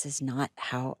like, this is not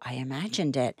how I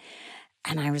imagined it.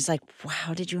 And I was like, wow,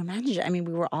 how did you imagine it? I mean,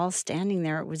 we were all standing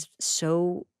there. It was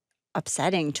so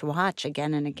upsetting to watch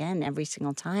again and again every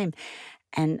single time.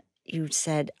 And you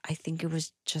said, I think it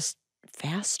was just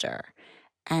faster.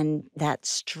 And that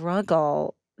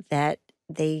struggle that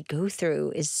they go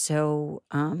through is so,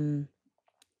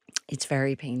 it's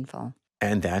very painful.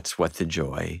 And that's what the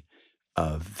joy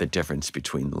of the difference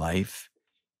between life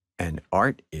and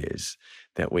art is,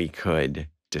 that we could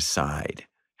decide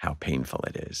how painful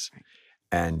it is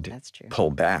and That's true.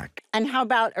 pull back. And how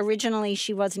about originally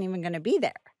she wasn't even going to be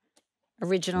there?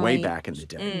 Originally, Way back in the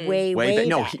day. way back.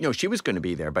 back. No, she was going to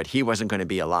be there, but he wasn't going to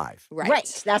be alive.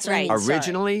 Right. That's what I mean. Sorry.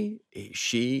 Originally,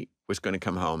 she was going to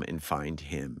come home and find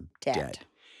him dead.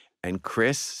 And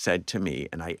Chris said to me,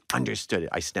 and I understood it.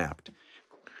 I snapped.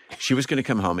 She was going to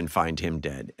come home and find him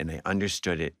dead. And I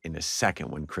understood it in a second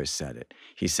when Chris said it.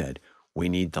 He said, we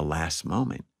need the last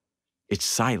moment. It's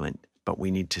silent, but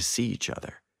we need to see each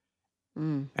other.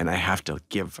 And I have to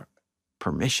give her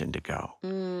permission to go.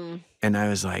 And I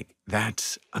was like,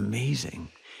 that's amazing.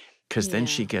 Because then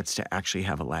she gets to actually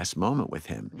have a last moment with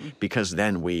him. Because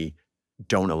then we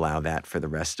don't allow that for the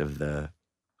rest of the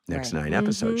next 9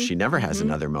 episodes. She never has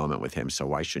another moment with him. So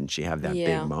why shouldn't she have that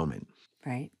big moment?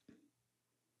 Right.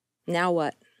 Now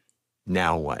what?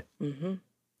 Now what? Mm-hmm.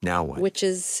 Now what? Which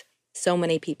is so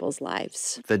many people's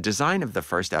lives. The design of the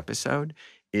first episode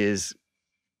is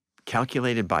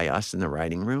calculated by us in the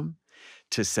writing room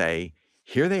to say,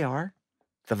 here they are.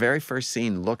 The very first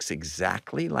scene looks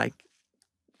exactly like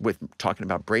with talking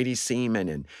about Brady Seaman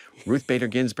and Ruth Bader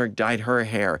Ginsburg dyed her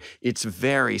hair. It's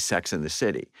very Sex and the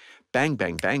City. Bang,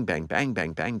 bang, bang, bang, bang,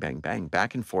 bang, bang, bang, bang,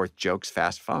 back and forth, jokes,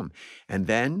 fast, fun. And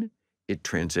then it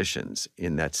transitions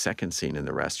in that second scene in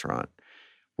the restaurant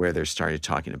where they started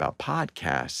talking about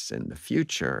podcasts and the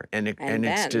future. And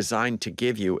it's designed to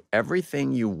give you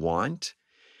everything you want.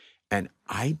 And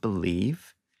I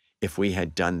believe if we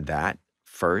had done that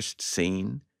first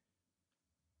scene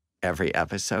every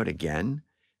episode again,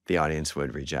 the audience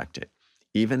would reject it.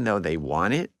 Even though they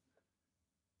want it,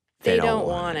 they don't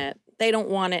want it. They don't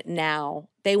want it now.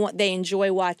 They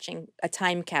enjoy watching a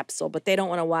time capsule, but they don't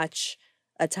want to watch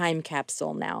a time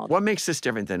capsule now. What makes this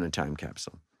different than a time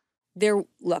capsule?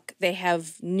 They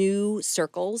have new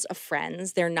circles of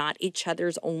friends. They're not each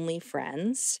other's only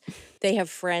friends. They have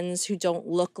friends who don't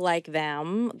look like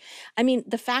them. I mean,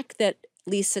 the fact that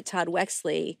Lisa Todd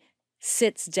Wexley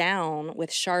sits down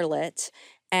with Charlotte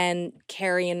and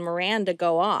Carrie and Miranda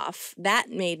go off, that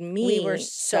made me We were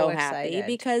so happy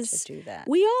because to do that.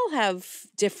 we all have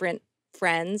different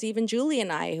friends, even Julie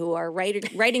and I, who are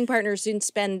writing partners who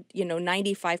spend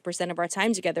 95% of our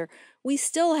time together. We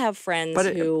still have friends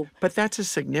But that's a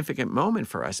significant moment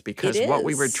for us because what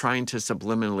we were trying to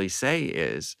subliminally say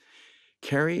is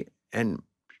Carrie and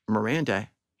Miranda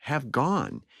have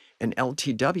gone. And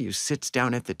LTW sits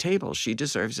down at the table. She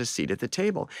deserves a seat at the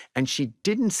table. And she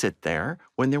didn't sit there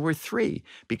when there were three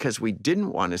because we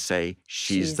didn't want to say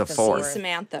she's the fourth. She's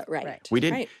Samantha, right. We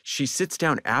didn't. Right. She sits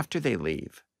down after they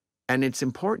leave. And it's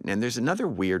important. And there's another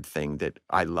weird thing that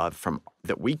I love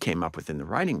that we came up with in the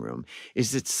writing room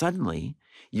is that suddenly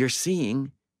you're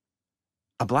seeing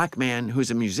a Black man who's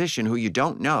a musician who you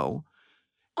don't know.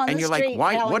 And you're like,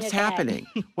 why? What's happening?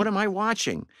 What am I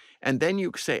watching? And then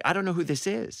you say, I don't know who this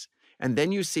is. And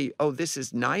then you see, oh, this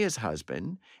is Nya's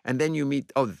husband. And then you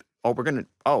meet,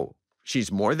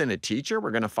 she's more than a teacher.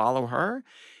 We're going to follow her.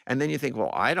 And then you think,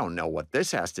 well, I don't know what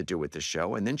this has to do with the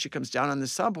show. And then she comes down on the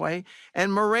subway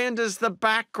and Miranda's the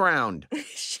background.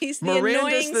 She's the Miranda's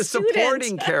annoying the student.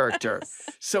 supporting character.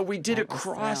 So we did a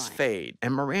crossfade.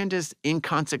 And Miranda's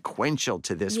inconsequential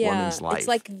to this woman's life. It's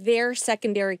like they're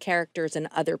secondary characters in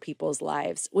other people's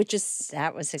lives, which is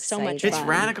That was so exciting. much It's fun.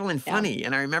 radical and funny.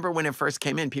 And I remember when it first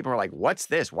came in, people were like, what's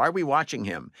this? Why are we watching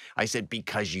him? I said,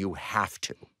 because you have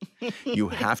to. You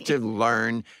have to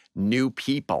learn new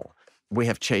people. We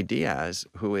have Che Diaz,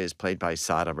 who is played by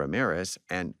Sada Ramirez,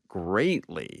 and we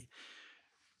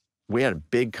had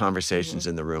big conversations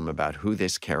in the room about who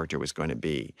this character was going to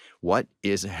be. What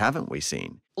haven't we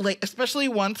seen? Like, especially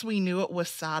once we knew it was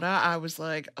Sada, I was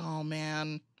like, oh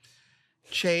man,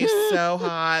 Che's so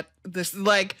hot. This is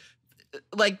like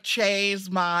Che's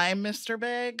my Mr.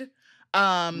 Big.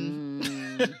 I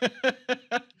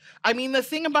mean, the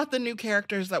thing about the new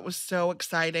characters that was so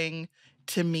exciting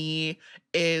to me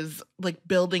is like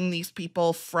building these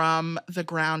people from the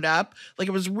ground up. Like,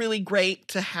 it was really great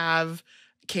to have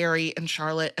Carrie and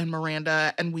Charlotte and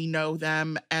Miranda, and we know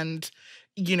them, and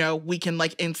we can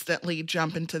like instantly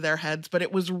jump into their heads. But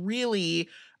it was really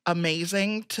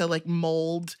amazing to like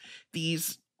mold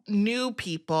these new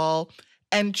people.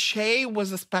 And Che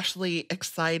was especially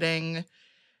exciting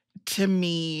to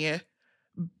me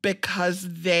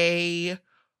because they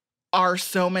are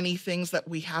so many things that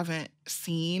we haven't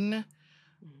seen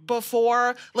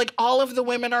before. Like, all of the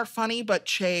women are funny, but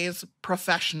Che's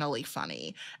professionally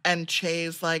funny. And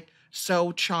Che's like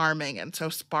so charming and so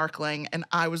sparkling. And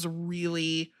I was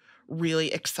really,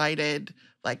 really excited,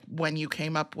 like, when you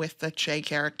came up with the Che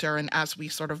character and as we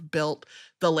sort of built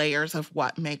the layers of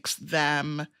what makes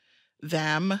them,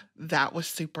 that was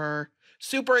super,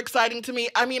 super exciting to me.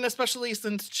 I mean, especially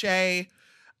since Che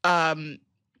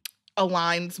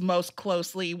aligns most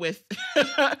closely with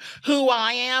who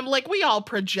I am. Like, we all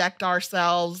project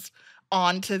ourselves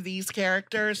onto these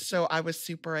characters, so I was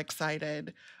super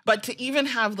excited. But to even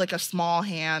have like a small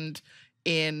hand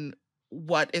in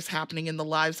what is happening in the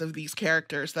lives of these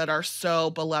characters that are so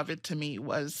beloved to me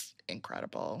was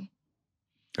incredible.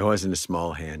 It wasn't a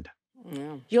small hand.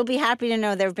 Yeah. You'll be happy to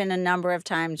know there have been a number of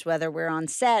times, whether we're on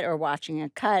set or watching a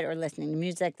cut or listening to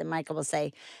music, that Michael will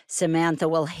say, Samantha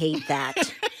will hate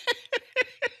that.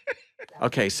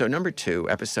 Okay, so number 2,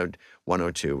 episode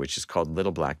 102, which is called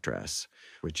Little Black Dress,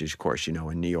 which is, of course, in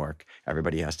New York,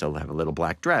 everybody has to have a little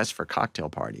black dress for cocktail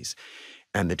parties.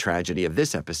 And the tragedy of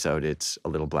this episode, it's a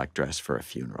little black dress for a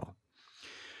funeral.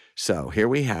 So here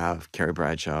we have Carrie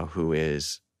Bradshaw, who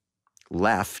is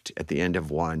left at the end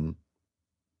of one,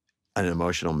 an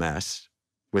emotional mess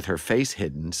with her face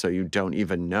hidden so you don't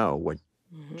even know what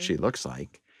she looks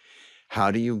like.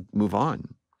 How do you move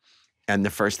on? And the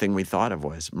first thing we thought of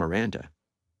was Miranda.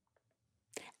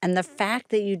 And the fact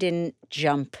that you didn't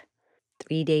jump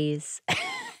 3 days,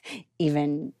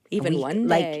 even one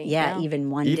day. even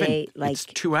one day. Like it's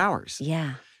 2 hours.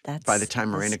 Yeah, that's by the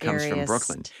time the Miranda comes from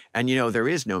Brooklyn. scariest. And you know, there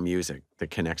is no music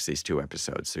that connects these two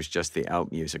episodes. There's just the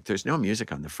out music. There's no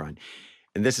music on the front.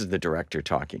 And this is the director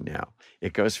talking now.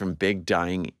 It goes from Big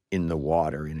dying in the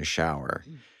water in a shower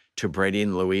to Brady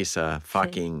and Louisa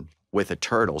fucking with a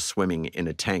turtle swimming in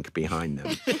a tank behind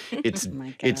them. It's Oh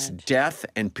my it's God. death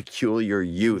and peculiar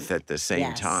youth at the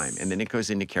same time. Yes. And then it goes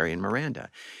into Carrie and Miranda.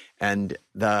 And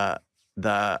the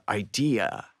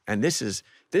idea, and this is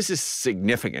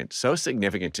significant, so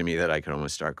significant to me that I could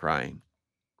almost start crying.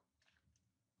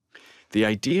 The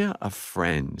idea of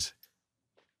friends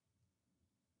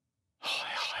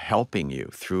helping you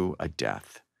through a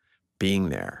death, being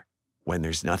there when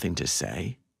there's nothing to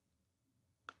say,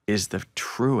 is the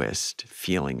truest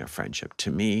feeling of friendship.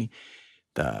 To me,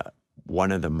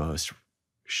 one of the most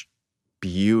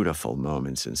beautiful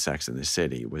moments in Sex and the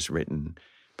City was written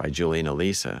by Julie and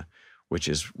Elisa, which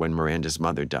is when Miranda's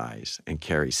mother dies and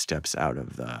Carrie steps out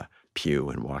of the pew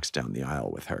and walks down the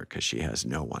aisle with her because she has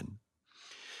no one.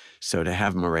 So to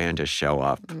have Miranda show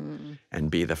up and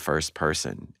be the first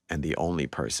person and the only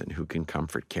person who can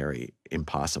comfort Carrie,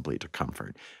 impossibly to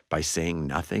comfort, by saying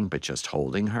nothing but just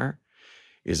holding her,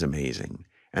 is amazing.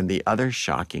 And the other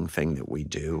shocking thing that we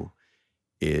do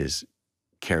is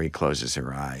Carrie closes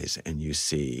her eyes and you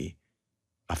see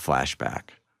a flashback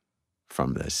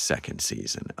from the second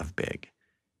season of Big,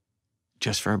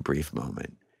 just for a brief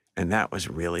moment. And that was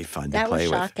really fun to That play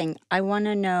was with. shocking. I want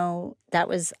to know, that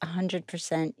was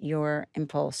 100% your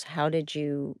impulse. How did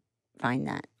you find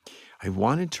that? I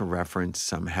wanted to reference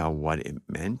somehow what it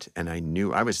meant. And I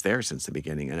knew, I was there since the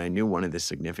beginning, and I knew one of the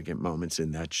significant moments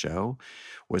in that show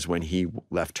was when he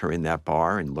left her in that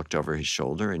bar and looked over his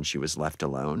shoulder and she was left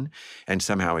alone. And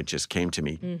somehow it just came to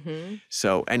me.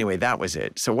 So anyway, that was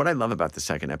it. So what I love about the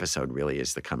second episode really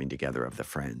is the coming together of the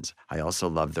friends. I also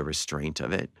love the restraint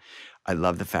of it. I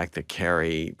love the fact that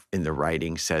Carrie in the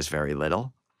writing says very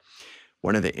little.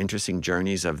 One of the interesting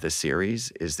journeys of the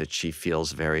series is that she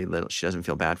feels very little. She doesn't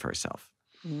feel bad for herself.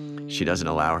 She doesn't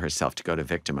allow herself to go to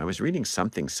victim. I was reading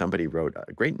something somebody wrote,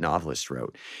 a great novelist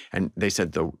wrote, and they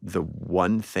said the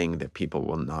one thing that people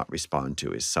will not respond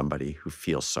to is somebody who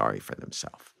feels sorry for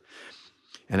themselves.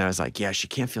 And I was like, yeah, she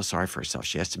can't feel sorry for herself.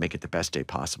 She has to make it the best day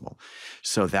possible.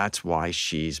 So that's why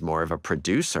she's more of a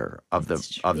producer of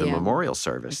the memorial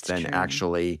service than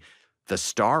actually the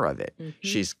star of it.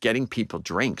 She's getting people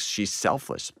drinks. She's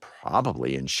selfless,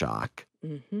 probably in shock.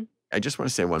 I just want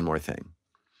to say one more thing.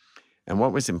 And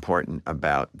what was important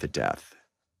about the death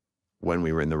when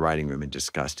we were in the writing room and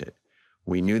discussed it,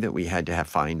 we knew that we had to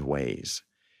find ways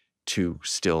to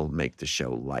still make the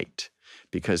show light.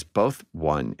 Because both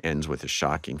one ends with a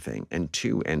shocking thing and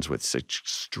two ends with such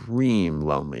extreme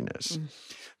loneliness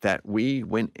that we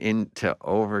went into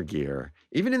overgear.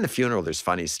 Even in the funeral, there's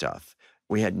funny stuff.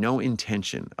 We had no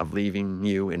intention of leaving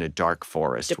you in a dark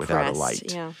forest without a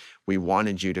light. Yeah. We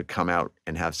wanted you to come out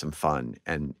and have some fun,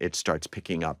 and it starts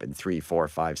picking up in 3, 4,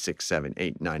 5, 6, 7,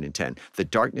 8, 9, and 10. The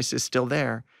darkness is still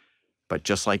there, but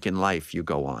just like in life, you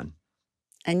go on.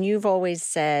 And you've always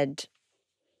said,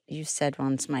 you said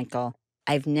once, Michael,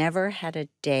 I've never had a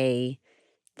day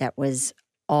that was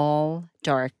all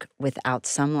dark without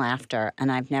some laughter, and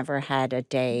I've never had a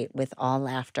day with all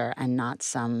laughter and not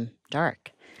some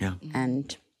dark. Yeah.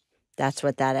 And that's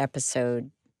what that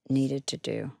episode needed to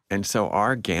do. And so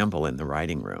our gamble in the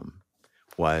writing room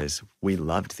was we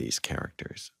loved these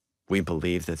characters. We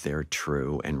believe that they're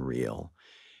true and real.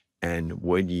 And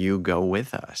would you go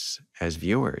with us as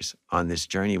viewers on this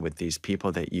journey with these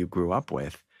people that you grew up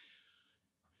with,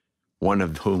 one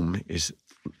of whom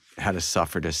had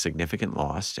suffered a significant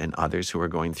loss, and others who are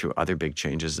going through other big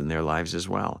changes in their lives as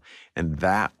well. And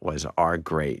that was our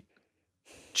great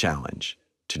challenge,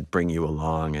 to bring you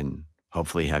along and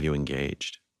hopefully have you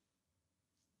engaged.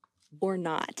 Or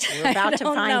not. We're about to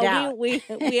find out. We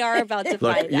are about to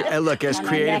find out. Look, as On our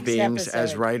creative next beings,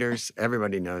 as episode. writers,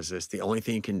 everybody knows this. The only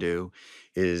thing you can do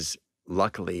is,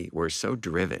 luckily, we're so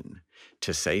driven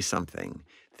to say something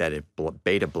that it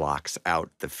beta blocks out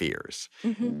the fears.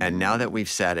 And now that we've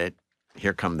said it,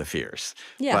 here come the fears.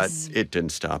 Yes. But it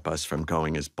didn't stop us from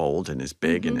going as bold and as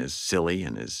big and as silly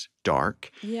and as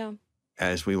dark Yeah.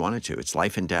 as we wanted to. It's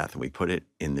life and death, and we put it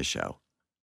in the show.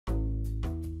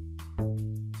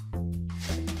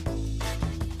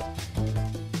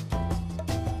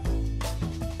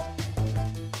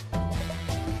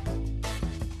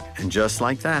 And just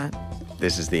like that,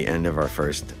 this is the end of our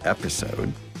first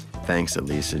episode. Thanks,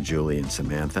 Elisa, Julie, and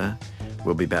Samantha.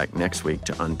 We'll be back next week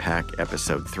to unpack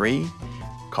episode 3,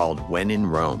 called When in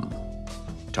Rome.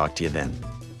 Talk to you then.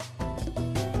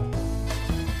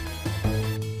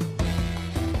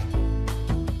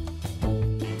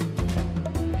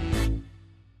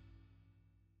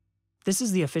 This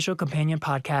is the official companion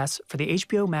podcast for the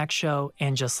HBO Max show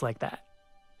And Just Like That.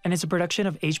 And it's a production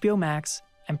of HBO Max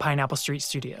and Pineapple Street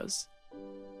Studios.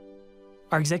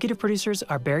 Our executive producers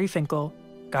are Barry Finkel,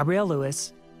 Gabrielle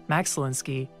Lewis, Max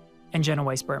Selinsky, and Jenna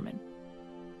Weiss-Berman.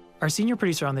 Our senior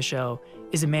producer on the show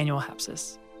is Emmanuel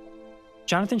Hapsis.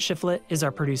 Jonathan Shiflett is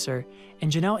our producer,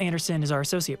 and Janelle Anderson is our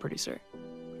associate producer.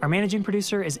 Our managing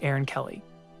producer is Aaron Kelly.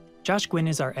 Josh Gwynn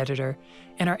is our editor,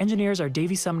 and our engineers are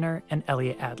Davey Sumner and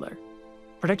Elliot Adler.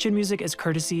 Production music is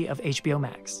courtesy of HBO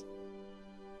Max.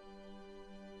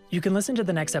 You can listen to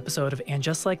the next episode of And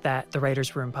Just Like That, the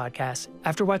Writer's Room podcast,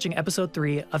 after watching episode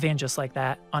 3 of And Just Like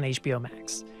That on HBO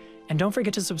Max. And don't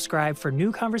forget to subscribe for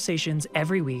new conversations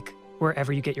every week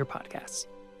wherever you get your podcasts.